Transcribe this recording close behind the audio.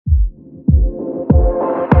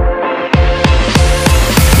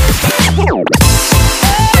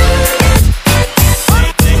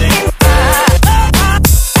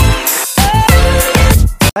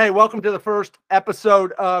Hey, welcome to the first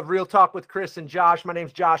episode of Real Talk with Chris and Josh. My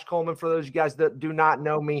name's Josh Coleman. For those of you guys that do not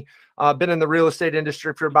know me, been in the real estate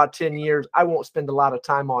industry for about 10 years. I won't spend a lot of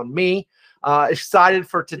time on me. Excited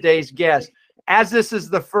for today's guest. As this is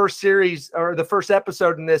the first series or the first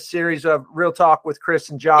episode in this series of Real Talk with Chris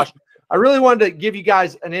and Josh, I really wanted to give you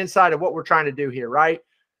guys an insight of what we're trying to do here, right?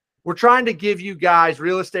 We're trying to give you guys,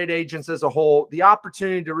 real estate agents as a whole, the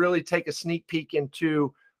opportunity to really take a sneak peek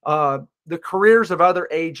into the careers of other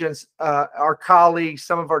agents, our colleagues,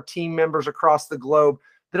 some of our team members across the globe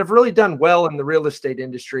that have really done well in the real estate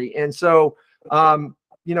industry. And so,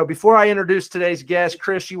 before I introduce today's guest,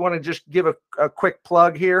 Chris, you want to just give a quick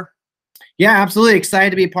plug here? Yeah, absolutely.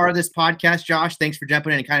 Excited to be a part of this podcast, Josh. Thanks for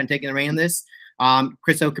jumping in and kind of taking the reign on this.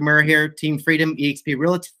 Chris Okamura here, Team Freedom, eXp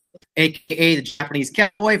Realty, aka the Japanese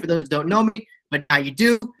cowboy, for those who don't know me, but now you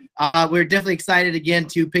do. We're definitely excited again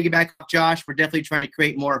to piggyback off Josh. We're definitely trying to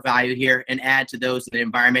create more value here and add to those in the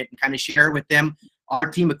environment and kind of share with them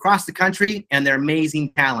our team across the country and their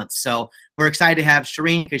amazing talents. So we're excited to have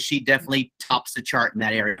Sherine because she definitely tops the chart in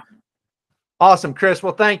that area. Awesome, Chris.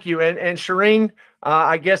 Well, thank you. And Sherine,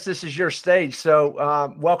 I guess this is your stage.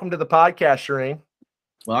 So welcome to the podcast, Sherine.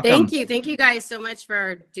 Welcome. Thank you. Thank you guys so much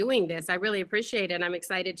for doing this. I really appreciate it. I'm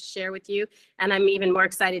excited to share with you, and I'm even more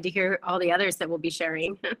excited to hear all the others that we'll be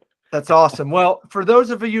sharing. That's awesome. Well, for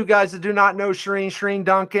those of you guys that do not know Sherine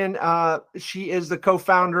Duncan, she is the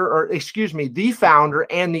the founder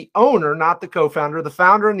and the owner, not the co-founder, the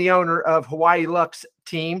founder and the owner of Hawaii Lux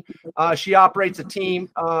Team. She operates a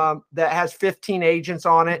team that has 15 agents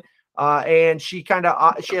on it, and she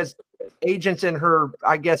has agents in her,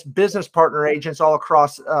 I guess, business partner agents all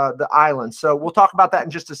across the island. So we'll talk about that in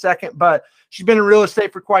just a second, but she's been in real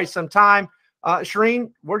estate for quite some time.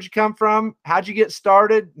 Sherine, where'd you come from? How'd you get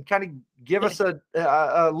started? And kind of give us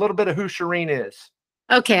a little bit of who Sherine is.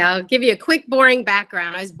 Okay, I'll give you a quick, boring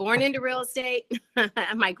background. I was born into real estate.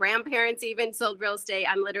 My grandparents even sold real estate.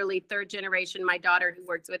 I'm literally third generation. My daughter, who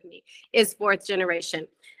works with me, is fourth generation.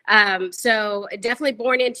 So definitely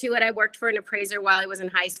born into it. I worked for an appraiser while I was in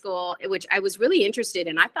high school, which I was really interested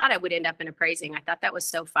in. I thought I would end up in appraising. I thought that was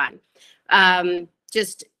so fun.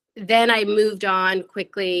 Then I moved on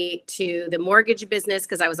quickly to the mortgage business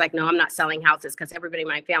because I was like, no, I'm not selling houses because everybody in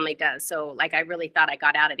my family does. So I really thought I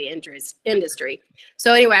got out of the industry.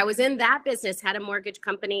 So anyway, I was in that business, had a mortgage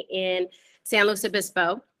company in San Luis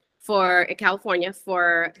Obispo for California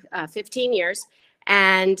for 15 years.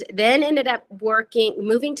 And then ended up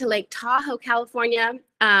moving to Lake Tahoe, California.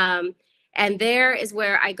 And there is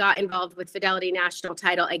where I got involved with Fidelity National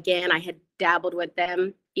Title. Again, I had dabbled with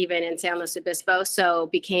them even in San Luis Obispo. So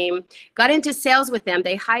got into sales with them.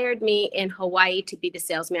 They hired me in Hawaii to be the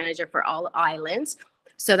sales manager for all islands.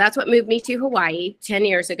 So that's what moved me to Hawaii 10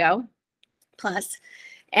 years ago plus.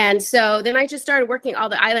 And so then I just started working all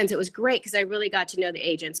the islands. It was great because I really got to know the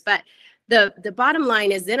agents. But the bottom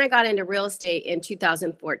line is then I got into real estate in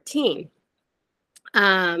 2014,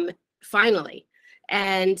 finally,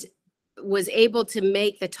 and was able to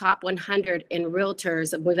make the top 100 in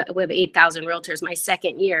realtors with 8,000 realtors my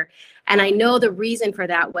second year. And I know the reason for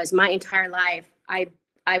that was my entire life, I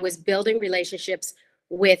was building relationships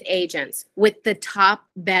with agents, with the top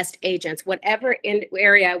best agents, whatever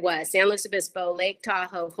area I was, San Luis Obispo, Lake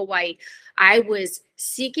Tahoe, Hawaii. I was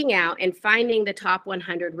seeking out and finding the top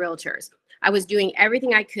 100 realtors. I was doing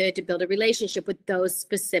everything I could to build a relationship with those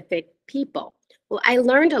specific people. Well, I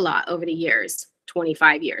learned a lot over the years.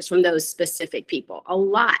 25 years from those specific people, a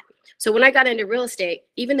lot. So when I got into real estate,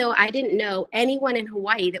 even though I didn't know anyone in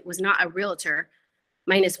Hawaii that was not a realtor,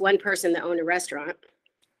 minus one person that owned a restaurant,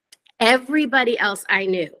 everybody else I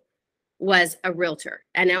knew was a realtor.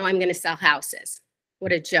 And now I'm going to sell houses.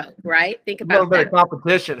 What a joke, right? Think about that. A little bit of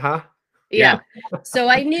competition, huh? Yeah. So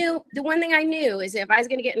I knew, the one thing I knew is if I was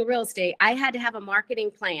going to get in real estate, I had to have a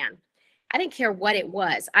marketing plan. I didn't care what it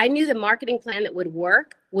was. I knew the marketing plan that would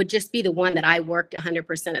work would just be the one that I worked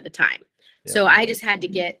 100% of the time. Yeah. So I just had to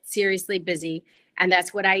get seriously busy. And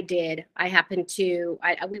that's what I did. I happened to,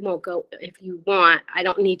 we won't go, if you want, I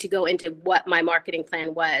don't need to go into what my marketing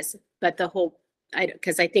plan was, but the whole,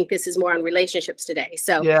 because I think this is more on relationships today.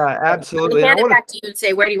 So yeah, absolutely. I'll hand it back to you and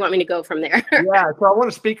say, where do you want me to go from there? Yeah, so I want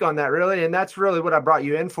to speak on that really. And that's really what I brought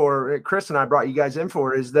you in for. Chris and I brought you guys in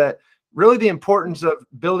for is that really the importance of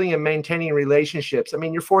building and maintaining relationships. I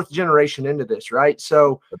mean, you're fourth generation into this, right?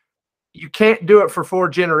 So you can't do it for 4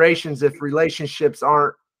 generations if relationships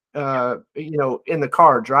aren't, in the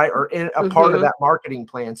cards, right? Or in a part of that marketing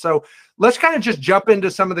plan. So let's kind of just jump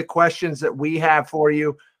into some of the questions that we have for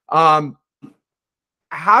you.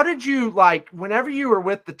 How did you, whenever you were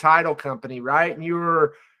with the title company, right? And you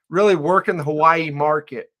were really working the Hawaii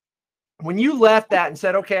market, when you left that and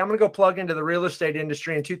said, okay, I'm going to go plug into the real estate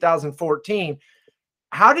industry in 2014,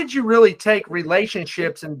 how did you really take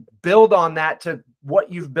relationships and build on that to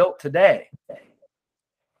what you've built today?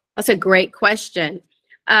 That's a great question.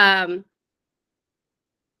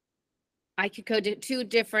 I could go to two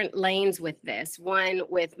different lanes with this. One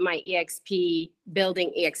with my EXP,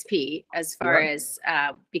 building EXP as far as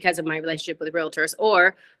because of my relationship with realtors,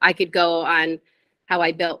 or I could go on how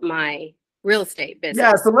I built my real estate business.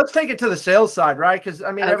 Yeah, so let's take it to the sales side, right? Because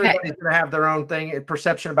I mean, Okay. everybody's going to have their own thing,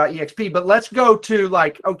 perception about EXP, but let's go to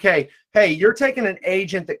like, okay, hey, you're taking an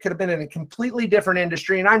agent that could have been in a completely different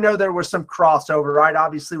industry. And I know there was some crossover, right?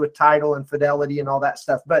 Obviously with title and fidelity and all that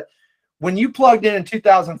stuff. But when you plugged in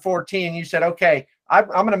 2014, you said, okay, I'm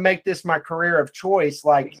going to make this my career of choice.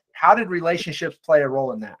 Like, how did relationships play a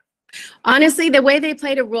role in that? Honestly, the way they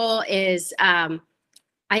played a role is I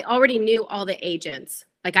already knew all the agents.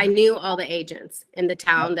 Like I knew all the agents in the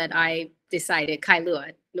town that I decided,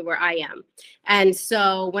 Kailua, where I am. And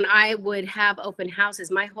so when I would have open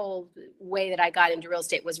houses, my whole way that I got into real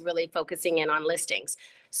estate was really focusing in on listings.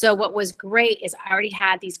 So what was great is I already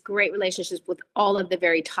had these great relationships with all of the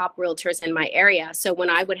very top realtors in my area. So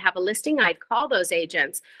when I would have a listing, I'd call those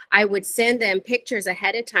agents. I would send them pictures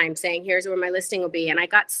ahead of time saying, here's where my listing will be. And I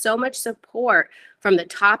got so much support from the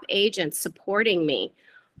top agents supporting me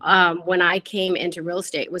when I came into real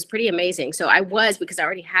estate. It was pretty amazing. So I was, because I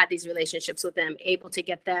already had these relationships with them, able to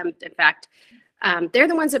get them. In fact, they're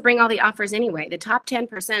the ones that bring all the offers anyway. The top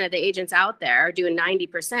 10% of the agents out there are doing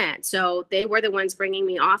 90%. So they were the ones bringing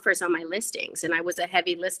me offers on my listings, and I was a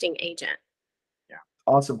heavy listing agent. Yeah,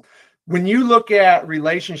 awesome. When you look at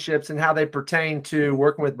relationships and how they pertain to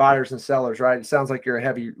working with buyers and sellers, right? It sounds like you're a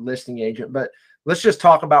heavy listing agent, but let's just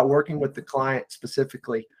talk about working with the client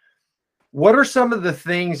specifically. What are some of the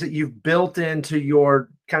things that you've built into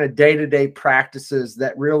your kind of day-to-day practices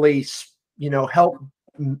that really, you know, help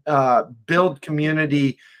build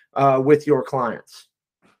community with your clients?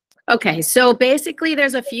 Okay, so basically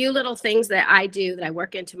there's a few little things that I do that I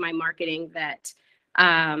work into my marketing that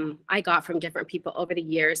I got from different people over the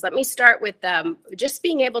years. Let me start with just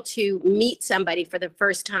being able to meet somebody for the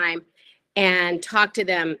first time and talk to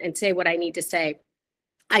them and say what I need to say.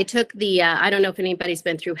 I took the, I don't know if anybody's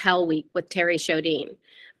been through Hell Week with Terry Shodine,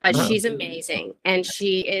 but she's amazing. And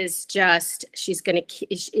she is just,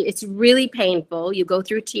 it's really painful. You go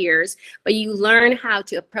through tears, but you learn how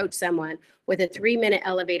to approach someone with a 3-minute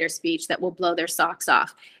elevator speech that will blow their socks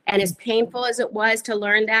off. And as painful as it was to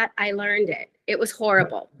learn that, I learned it. It was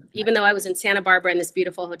horrible. Even though I was in Santa Barbara in this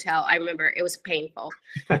beautiful hotel, I remember it was painful.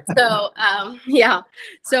 So, yeah.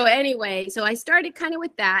 So anyway, so I started kind of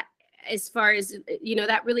with that. As far as, you know,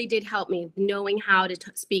 that really did help me, knowing how to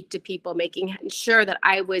speak to people, making sure that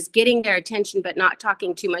I was getting their attention, but not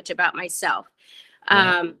talking too much about myself.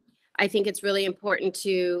 Right. I think it's really important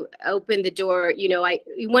to open the door. You know,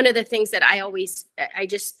 one of the things that I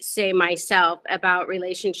just say myself about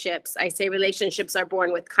relationships, I say relationships are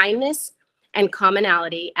born with kindness and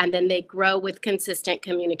commonality, and then they grow with consistent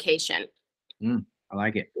communication. I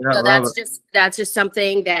like it. So that's just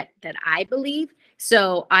something that I believe.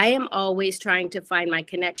 So I am always trying to find my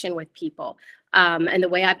connection with people. And the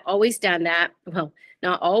way I've always done that, well,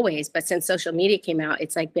 not always, but since social media came out,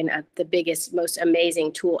 it's like been the biggest, most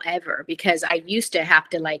amazing tool ever, because I used to have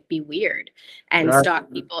to like be weird and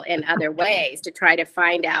stalk people in other ways to try to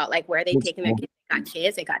find out like where they taking their kids. They got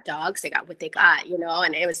kids, they got dogs, they got what they got, you know,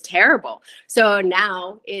 and it was terrible. So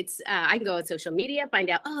now it's, I can go on social media, find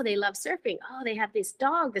out, oh, they love surfing. Oh, they have this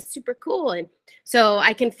dog that's super cool. And so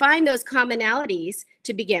I can find those commonalities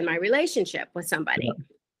to begin my relationship with somebody. Yeah.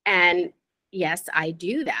 And yes, I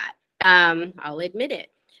do that. I'll admit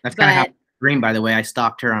it. That's kind of how Green, by the way, I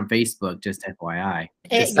stalked her on Facebook, just FYI.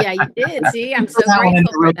 Yeah, you did. See, I'm so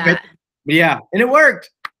grateful for that. Yeah, and it worked.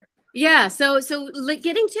 Yeah, so like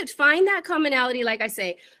getting to find that commonality, like I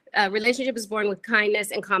say, relationship is born with kindness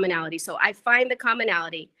and commonality. So I find the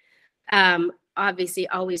commonality. Obviously,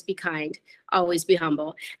 always be kind, always be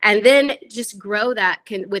humble, and then just grow that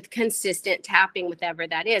with consistent tapping, whatever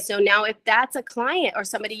that is. So now if that's a client or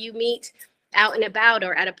somebody you meet out and about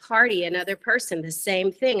or at a party, another person, the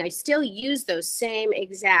same thing. I still use those same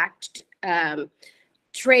exact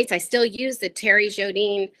traits. I still use the Terry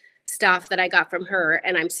Jodine stuff that I got from her,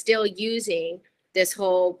 and I'm still using this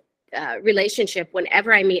whole relationship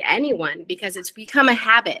whenever I meet anyone, because it's become a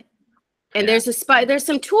habit. And there's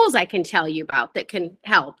some tools I can tell you about that can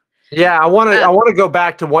help. Yeah, I want to go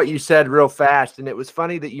back to what you said real fast. And it was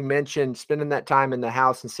funny that you mentioned spending that time in the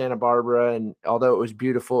house in Santa Barbara. And although it was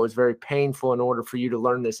beautiful, it was very painful in order for you to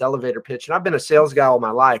learn this elevator pitch. And I've been a sales guy all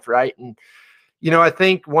my life, right? And You know, I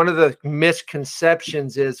think one of the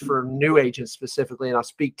misconceptions is for new agents specifically, and I'll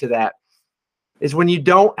speak to that, is when you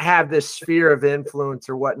don't have this sphere of influence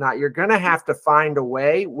or whatnot, you're going to have to find a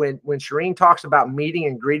way. When Sherine talks about meeting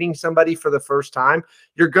and greeting somebody for the first time,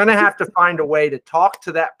 you're going to have to find a way to talk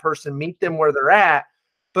to that person, meet them where they're at,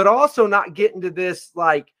 but also not get into this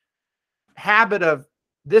like habit of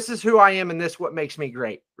this is who I am and this what makes me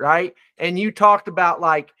great, right? And you talked about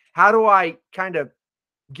like, how do I kind of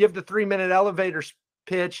give the 3-minute elevator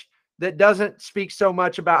pitch that doesn't speak so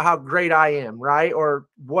much about how great I am, right? Or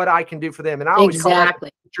what I can do for them. And I always call that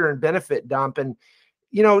feature and benefit dump. And,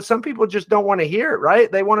 you know, some people just don't want to hear it,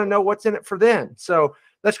 right? They want to know what's in it for them. So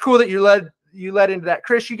that's cool that you led into that.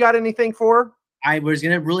 Chris, you got anything for her? I was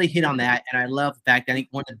going to really hit on that. And I love the fact that I think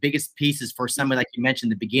one of the biggest pieces for somebody like you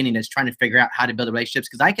mentioned in the beginning is trying to figure out how to build relationships.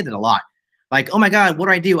 Because I get it a lot. Like, oh my God,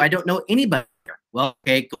 what do? I don't know anybody. Well,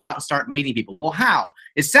 okay, go out and start meeting people. Well, how?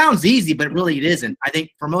 It sounds easy, but really it isn't. I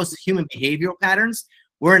think for most human behavioral patterns,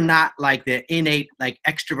 we're not like the innate, like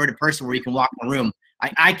extroverted person where you can walk in a room.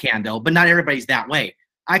 I can though, but not everybody's that way.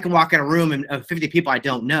 I can walk in a room and of 50 people I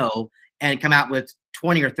don't know and come out with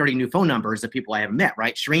 20 or 30 new phone numbers of people I haven't met,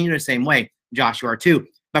 right? Sherine, you're the same way. Josh, you are too.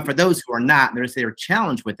 But for those who are not, they're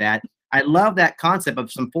challenged with that. I love that concept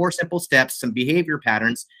of some 4 simple steps, some behavior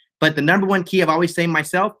patterns. But the number one key I've always saying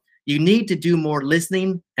myself, you need to do more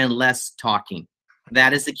listening and less talking.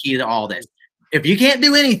 That is the key to all this. If you can't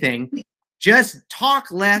do anything, just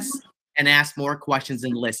talk less and ask more questions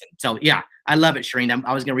and listen. So yeah, I love it, Sherine.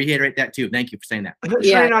 I was going to reiterate that too. Thank you for saying that.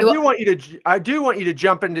 Yeah, Sherine, I do want you to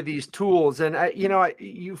jump into these tools, and you know,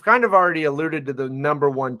 you've kind of already alluded to the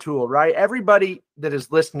number one tool, right? Everybody that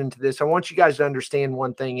is listening to this, I want you guys to understand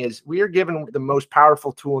one thing: is we are given the most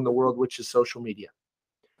powerful tool in the world, which is social media.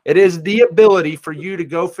 It is the ability for you to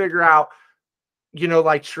go figure out, you know,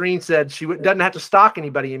 like Sherine said, she doesn't have to stalk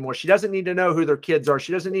anybody anymore. She doesn't need to know who their kids are.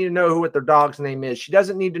 She doesn't need to know what their dog's name is. She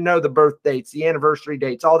doesn't need to know the birth dates, the anniversary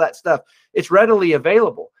dates, all that stuff. It's readily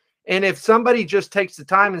available. And if somebody just takes the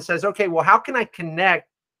time and says, okay, well, how can I connect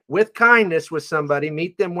with kindness with somebody,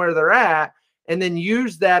 meet them where they're at, and then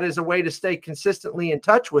use that as a way to stay consistently in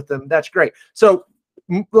touch with them, that's great. So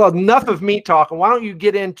enough of me talking. Why don't you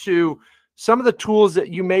get into some of the tools that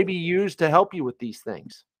you maybe use to help you with these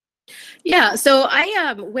things? Yeah, so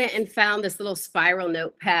I went and found this little spiral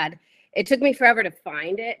notepad. It took me forever to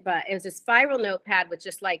find it, but it was a spiral notepad with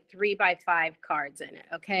just like 3x5 cards in it,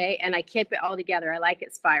 okay? And I keep it all together. I like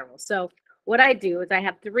it spiral. So what I do is I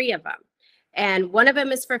have 3 of them. And one of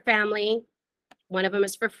them is for family, one of them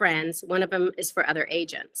is for friends, one of them is for other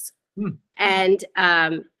agents. And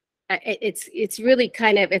it's really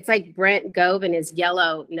kind of, it's like Brent Gove and his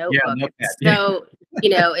yellow notebook. Yeah, so, you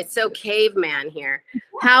know, it's so caveman here.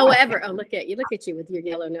 However, look at you with your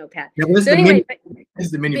yellow notepad. Yeah, so anyway, this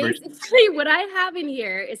is the mini version. Basically what I have in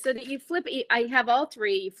here is so that you flip, I have all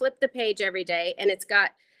 3, you flip the page every day and it's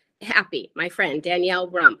got Happy, my friend, Danielle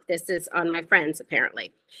Rump. This is on my friends,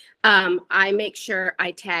 apparently. I make sure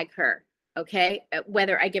I tag her. Okay,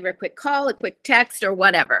 whether I give her a quick call, a quick text, or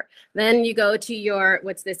whatever. Then you go to your,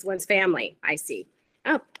 what's this one's family? I see.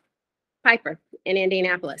 Oh, Piper in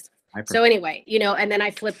Indianapolis. So anyway, you know, and then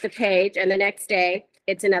I flip the page and the next day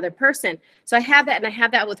it's another person. So I have that, and I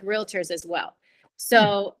have that with realtors as well.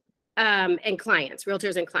 So, and clients,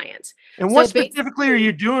 realtors and clients. And what specifically are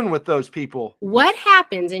you doing with those people? What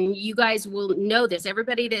happens, and you guys will know this,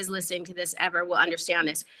 everybody that is listening to this ever will understand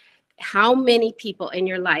this. How many people in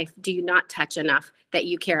your life do you not touch enough that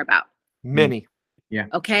you care about? Many. Yeah.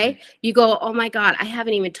 Okay. You go, oh my God, I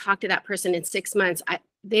haven't even talked to that person in 6 months.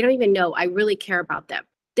 They don't even know I really care about them.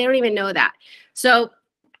 They don't even know that. So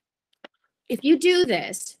if you do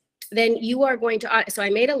this, then you are going to, so I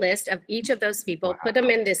made a list of each of those people, put them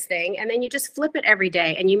in this thing, and then you just flip it every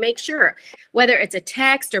day and you make sure, whether it's a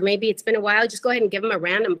text or maybe it's been a while, just go ahead and give them a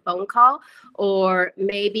random phone call, or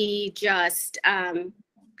maybe just,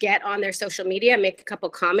 get on their social media, make a couple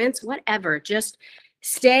comments, whatever. Just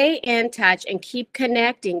stay in touch and keep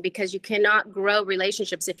connecting, because you cannot grow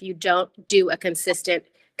relationships if you don't do a consistent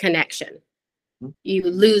connection. You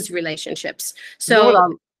lose relationsons.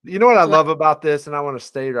 So you know what I love about this, and I want to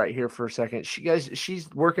stay right here for a second. She's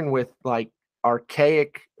working with like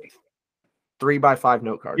archaic 3x5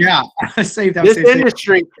 note cards. Yeah, save that. This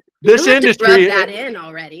industry. Rub that in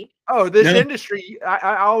already. Oh, this industry,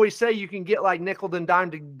 I always say you can get like nickel and dime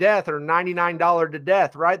to death or $99 to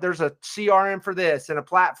death, right? There's a CRM for this and a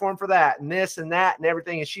platform for that and this and that and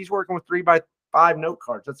everything. And she's working with 3x5 note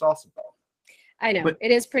cards. That's awesome. I know.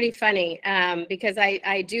 It is pretty funny because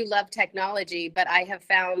I do love technology, but I have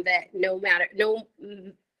found that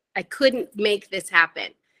I couldn't make this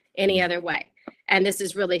happen any other way. And this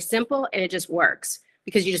is really simple, and it just works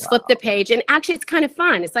because you just flip the page, and actually it's kind of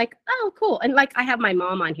fun. It's like, oh, cool. And like, I have my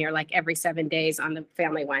mom on here like every 7 days on the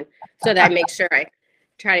family one, so that I make sure I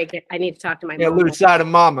need to talk to my mom. Lose sight of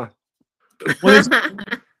mama. Well,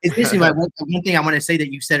 it's basically like one thing I want to say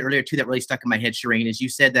that you said earlier too that really stuck in my head, Sherine, is you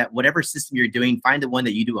said that whatever system you're doing, find the one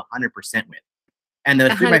that you do 100% with. And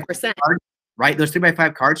those 3x5 cards, right? Those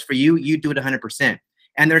 3x5 cards for you, you do it 100%.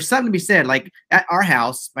 And there's something to be said. Like at our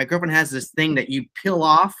house, my girlfriend has this thing that you peel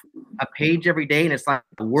off a page every day, and it's like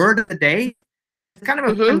the word of the day. It's kind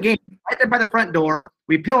of a fun game. Right there by the front door,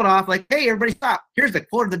 we peel it off. Like, hey, everybody, stop! Here's the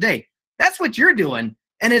quote of the day. That's what you're doing,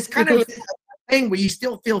 and it's kind of a thing where you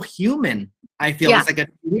still feel human. I feel it's like a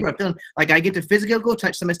feeling like I get to physically go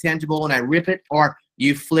touch something tangible and I rip it, or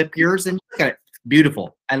you flip yours and look at it.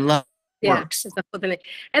 Beautiful. I love it. Works.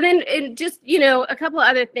 And then just, a couple of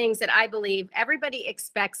other things that I believe everybody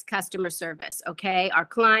expects customer service. Okay. Our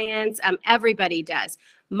clients, everybody does.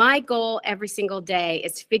 My goal every single day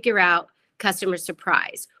is to figure out customer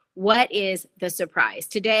surprise. What is the surprise?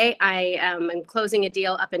 Today, I am closing a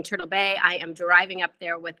deal up in Turtle Bay. I am driving up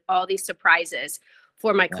there with all these surprises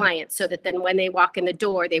for my clients, so that then when they walk in the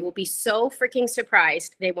door, they will be so freaking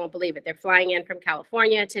surprised, they won't believe it. They're flying in from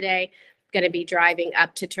California today, going to be driving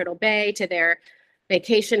up to Turtle Bay to their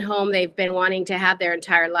vacation home they've been wanting to have their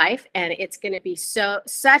entire life, and it's going to be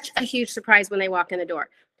such a huge surprise when they walk in the door.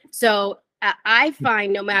 So I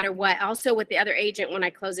find no matter what, also with the other agent, when I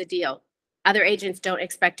close a deal, other agents don't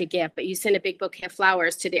expect a gift, but you send a big bouquet of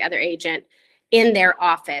flowers to the other agent in their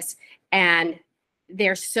office, and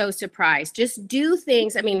they're so surprised. Just do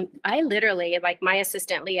things. I mean, I literally, like my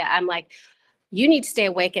assistant, Leah, I'm like, you need to stay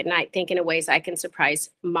awake at night thinking of ways I can surprise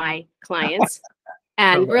my clients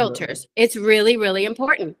and realtors. It's really, really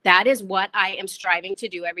important. That is what I am striving to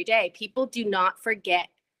do every day. People do not forget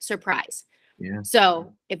surprise. Yeah.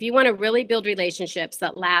 So if you want to really build relationships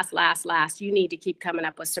that last, you need to keep coming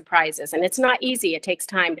up with surprises. And it's not easy. It takes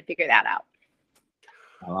time to figure that out.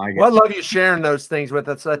 I love you sharing those things with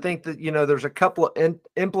us. I think that, there's a couple of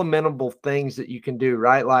implementable things that you can do,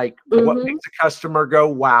 right? Like what makes a customer go,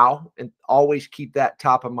 wow, and always keep that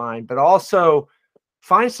top of mind, but also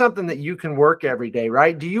find something that you can work every day,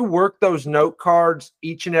 right? Do you work those note cards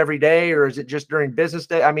each and every day, or is it just during business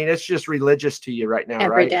day? I mean, it's just religious to you right now,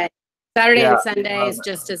 every right? Day. Saturday and Sunday is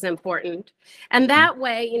just as important. And that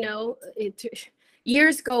way,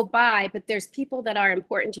 years go by, but there's people that are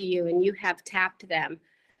important to you, and you have tapped them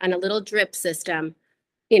on a little drip system,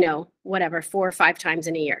 4 or 5 times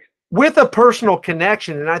in a year. With a personal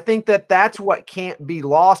connection. And I think that that's what can't be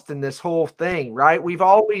lost in this whole thing, right? We've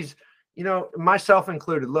always, myself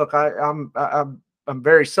included, look, I'm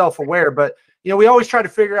very self-aware, but, we always try to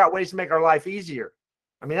figure out ways to make our life easier.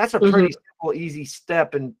 I mean, that's a pretty simple, easy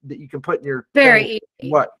step and that you can put in your easy.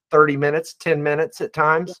 30 minutes, 10 minutes at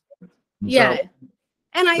times. Yeah. So,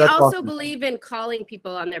 and I also believe in calling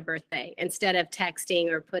people on their birthday instead of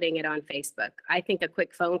texting or putting it on Facebook. I think a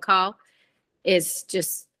quick phone call is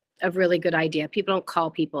just a really good idea. People don't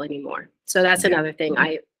call people anymore. So that's another thing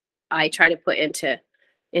I try to put into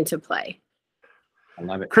play. I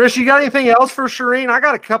love it. Chris, you got anything else for Sherine? I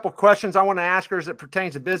got a couple questions I want to ask her as it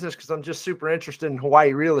pertains to business, because I'm just super interested in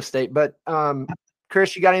Hawaii real estate. But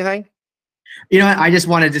Chris, you got anything? I just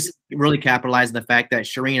want to really capitalize on the fact that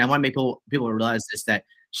Sherine, I want to make people realize this, that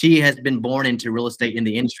she has been born into real estate in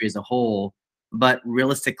the industry as a whole, but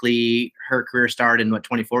realistically, her career started in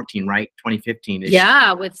 2014, right? 2015.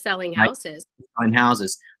 Yeah, with selling houses. Selling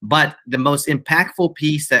houses. But the most impactful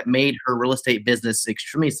piece that made her real estate business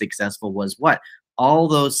extremely successful was what? All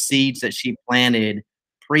those seeds that she planted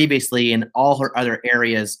previously in all her other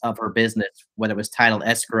areas of her business, whether it was title,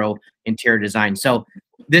 escrow, interior design. So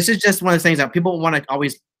this is just one of the things that people want to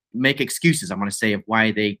always make excuses, I want to say, of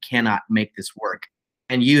why they cannot make this work.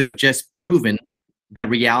 And you've just proven the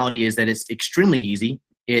reality is that it's extremely easy.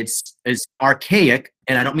 It's archaic,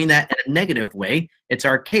 and I don't mean that in a negative way. It's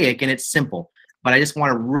archaic and it's simple. But I just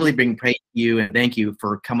want to really bring praise to you and thank you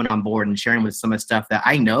for coming on board and sharing with some of the stuff that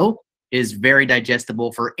I know is very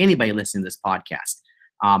digestible for anybody listening to this podcast.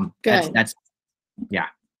 Good. That's yeah.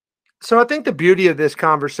 So I think the beauty of this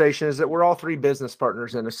conversation is that we're all 3 business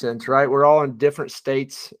partners in a sense, right? We're all in different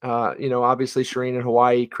states. Obviously Sherine in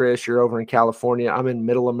Hawaii, Chris, you're over in California. I'm in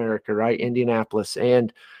middle America, right? Indianapolis.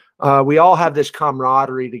 And we all have this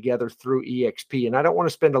camaraderie together through EXP. And I don't want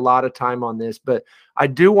to spend a lot of time on this, but I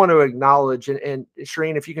do want to acknowledge, and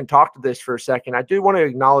Sherine, if you can talk to this for a second, I do want to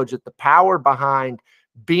acknowledge that the power behind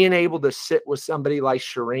being able to sit with somebody like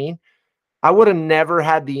Sherine, I would have never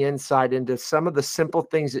had the insight into some of the simple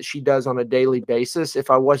things that she does on a daily basis if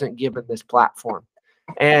I wasn't given this platform.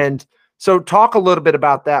 And So talk a little bit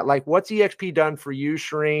about that. Like, what's EXP done for you,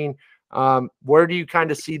 Sherine? Where do you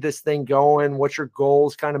kind of see this thing going? What's your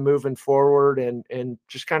goals kind of moving forward, and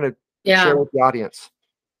just kind of share with the audience?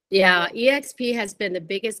 Yeah, EXP has been the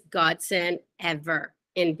biggest godsend ever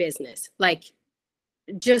in business. Like,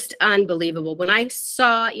 just unbelievable. When I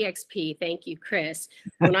saw EXP, thank you, Chris.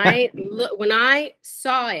 When I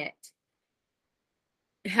saw it,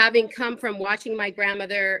 having come from watching my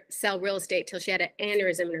grandmother sell real estate till she had an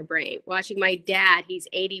aneurysm in her brain, watching my dad, he's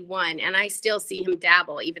 81, and I still see him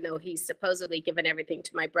dabble, even though he's supposedly given everything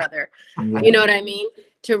to my brother, you know what I mean,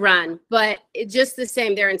 to run. But it's just the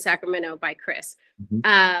same. They're in Sacramento by Chris.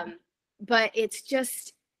 But it's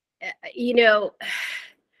just, you know,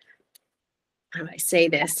 how do I say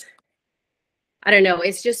this? I don't know.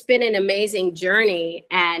 It's just been an amazing journey.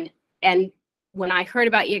 And when I heard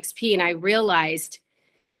about EXP and I realized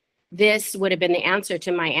this would have been the answer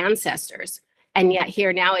to my ancestors, and yet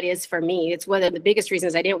here now it is for me. It's one of the biggest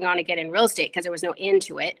reasons I didn't want to get in real estate, because there was no end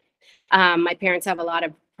to it. My parents have a lot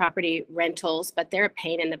of property rentals, but they're a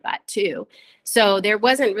pain in the butt too. So there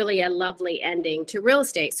wasn't really a lovely ending to real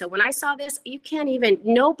estate. So when I saw this,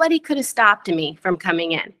 nobody could have stopped me from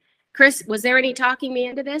coming in. Chris, was there any talking me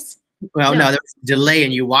into this? Well, no, there was a delay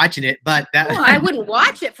in you watching it, but I wouldn't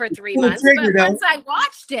watch it for 3 months. But once I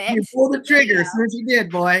watched it, you pulled the trigger as soon as you did,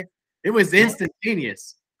 boy. It was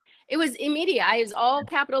instantaneous. It was immediate. I was all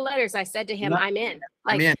capital letters. I said to him, I'm in.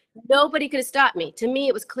 Like, nobody could have stopped me. To me,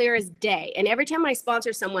 it was clear as day. And every time I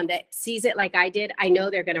sponsor someone that sees it like I did, I know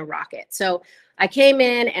they're going to rock it. So I came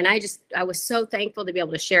in and I was so thankful to be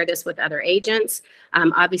able to share this with other agents.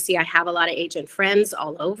 Obviously, I have a lot of agent friends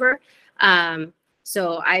all over.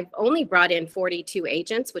 So I've only brought in 42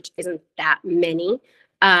 agents, which isn't that many,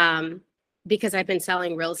 because I've been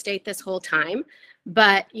selling real estate this whole time.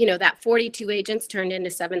 But, you know, that 42 agents turned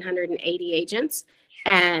into 780 agents.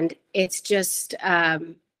 And it's just,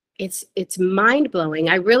 it's mind blowing.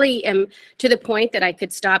 I really am to the point that I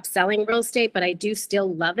could stop selling real estate, but I do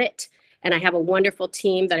still love it. And I have a wonderful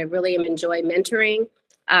team that I really am enjoy mentoring.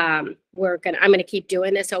 I'm going to keep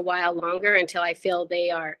doing this a while longer until I feel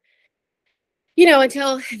they are, you know,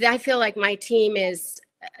 until I feel like my team is,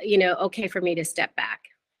 you know, okay for me to step back.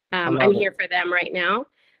 I'm here for them right now.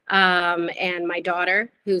 And my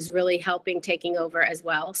daughter, who's really helping, taking over as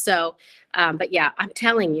well. So, but yeah, I'm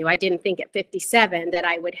telling you, I didn't think at 57 that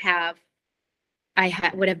I would have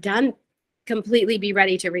done completely be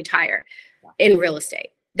ready to retire in real estate.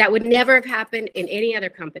 That would never have happened in any other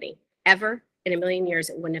company ever in a million years.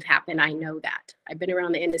 It wouldn't have happened. I know that. I've been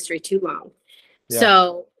around the industry too long. Yeah.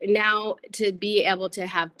 So now to be able to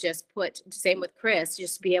have same with Chris,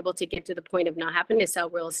 just be able to get to the point of not having to sell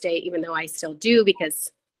real estate, even though I still do,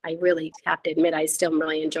 because I really have to admit, I still am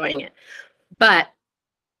really enjoying it. But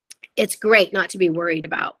it's great not to be worried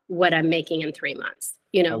about what I'm making in 3 months.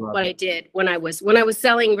 You know, what I did when I was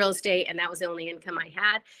selling real estate and that was the only income I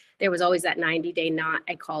had, there was always that 90-day knot,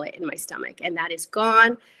 I call it, in my stomach. And that is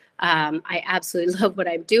gone. I absolutely love what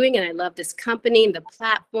I'm doing, and I love this company and the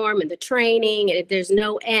platform and the training. And there's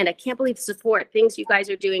no end. I can't believe the support, things you guys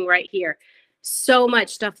are doing right here. So much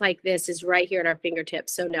stuff like this is right here at our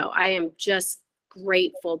fingertips. So no, I am just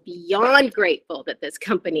grateful, beyond grateful, that this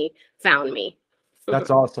company found me.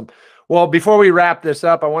 That's awesome. Well, before we wrap this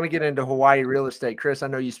up, I want to get into Hawaii real estate. Chris, I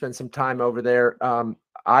know you spent some time over there.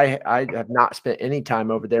 I have not spent any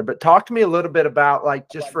time over there, but talk to me a little bit about, like,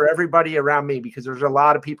 just for everybody around me, because there's a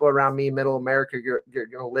lot of people around me, middle America, you're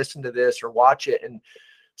going to listen to this or watch it. And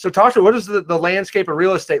so talk to me, what does the landscape of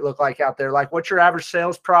real estate look like out there? Like, what's your average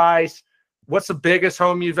sales price? What's the biggest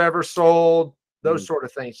home you've ever sold? Those sort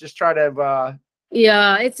of things. Just try to,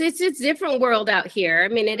 yeah, it's a different world out here.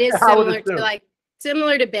 I mean, it is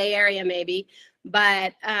similar to Bay Area maybe,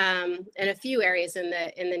 but in a few areas in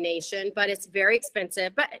the nation, but it's very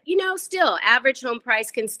expensive. But you know, still average home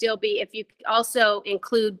price can still be, if you also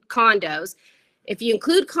include condos, if you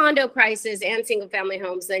include condo prices and single family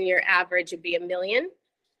homes, then your average would be $1 million.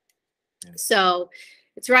 Yeah. So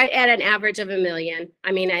it's right at an average of $1 million.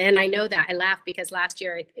 I mean, and I know that. I laugh because last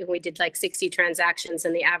year we did like 60 transactions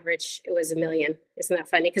and the average, it was $1 million. Isn't that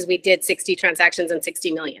funny? Because we did 60 transactions and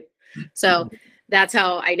 60 million. So that's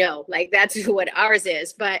how I know, like, that's what ours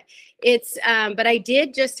is. But it's, but I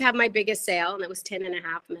did just have my biggest sale, and it was 10.5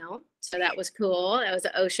 mil. So that was cool. That was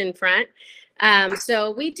an oceanfront.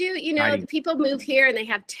 So we do, you know, people move here and they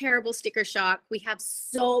have terrible sticker shock. We have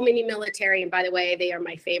so many military, and by the way, they are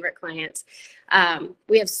my favorite clients.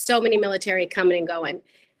 We have so many military coming and going,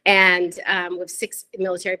 and we have 6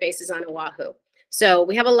 military bases on Oahu. So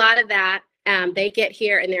we have a lot of that. They get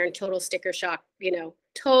here and they're in total sticker shock, you know,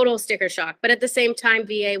 total sticker shock. But at the same time,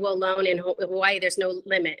 VA will loan in Hawaii. There's no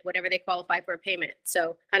limit, whatever they qualify for a payment.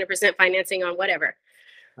 So 100% financing on whatever,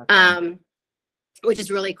 which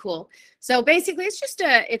is really cool. So basically,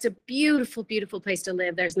 it's a beautiful, beautiful place to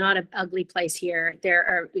live. There's not an ugly place here.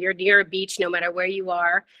 You're near a beach, no matter where you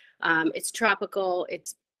are. It's tropical.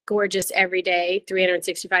 It's gorgeous every day,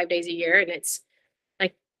 365 days a year, and it's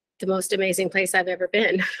like the most amazing place I've ever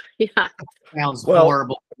been. Yeah. Sounds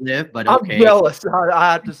horrible to live, but okay. I'm jealous,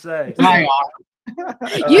 I have to say. I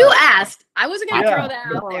are. You asked. I wasn't going to throw that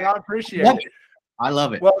out there. I appreciate it. I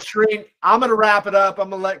love it. Well, Sherine, I'm going to wrap it up. I'm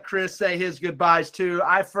going to let Chris say his goodbyes too.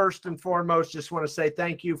 I first and foremost just want to say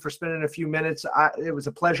thank you for spending a few minutes. It was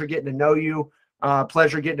a pleasure getting to know you.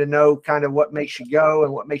 Pleasure getting to know kind of what makes you go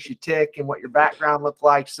and what makes you tick and what your background looked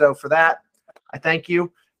like. So for that, I thank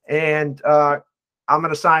you. And I'm going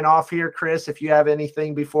to sign off here. Chris, if you have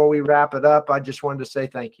anything before we wrap it up, I just wanted to say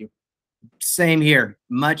thank you. Same here.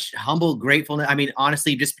 Much humble, gratefulness. I mean,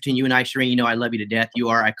 honestly, just between you and I, Sherine, you know I love you to death.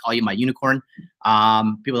 I call you my unicorn.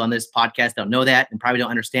 People on this podcast don't know that and probably don't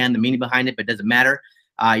understand the meaning behind it, but it doesn't matter.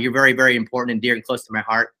 You're very, very important and dear and close to my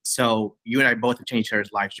heart. So you and I both have changed each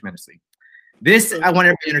other's lives tremendously. This, I want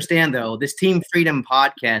everybody to understand, though, this Team Freedom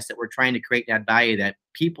podcast that we're trying to create that value that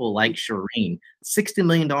people like Sherine, $60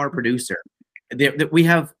 million producer, that we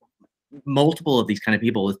have multiple of these kind of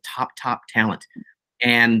people with top talent.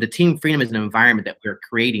 And the Team Freedom is an environment that we're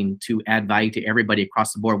creating to add value to everybody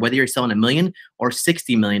across the board, whether you're selling $1 million or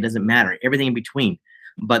 60 million, doesn't matter, everything in between.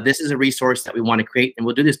 But this is a resource that we want to create, and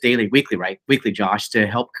we'll do this daily, weekly, right? Weekly, Josh, to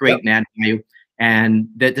help create and add value. And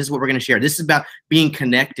this is what we're going to share. This is about being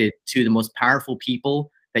connected to the most powerful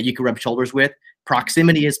people that you can rub shoulders with.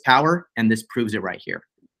 Proximity is power, and this proves it right here.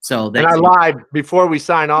 So and I lied before we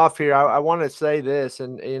sign off here. I want to say this,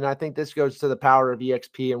 and I think this goes to the power of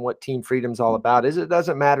EXP and what Team Freedom's all about. It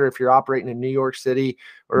doesn't matter if you're operating in New York City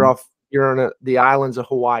or if you're on the islands of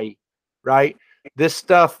Hawaii, right? This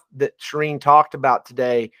stuff that Sherine talked about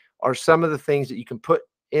today are some of the things that you can put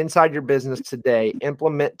inside your business today,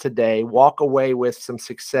 implement today, walk away with some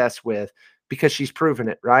success with, because she's proven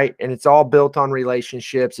it, right? And it's all built on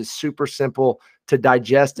relationships. It's super simple to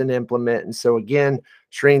digest and implement. And so again,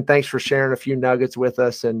 Sherine, thanks for sharing a few nuggets with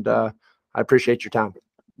us, and I appreciate your time.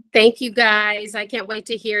 Thank you, guys. I can't wait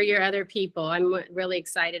to hear your other people. I'm really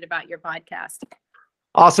excited about your podcast.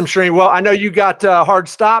 Awesome, Sherine. Well, I know you got a hard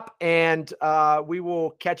stop, and we will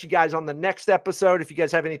catch you guys on the next episode. If you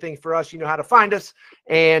guys have anything for us, you know how to find us,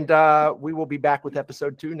 and we will be back with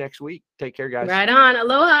episode 2 next week. Take care, guys. Right on.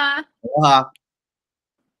 Aloha. Aloha.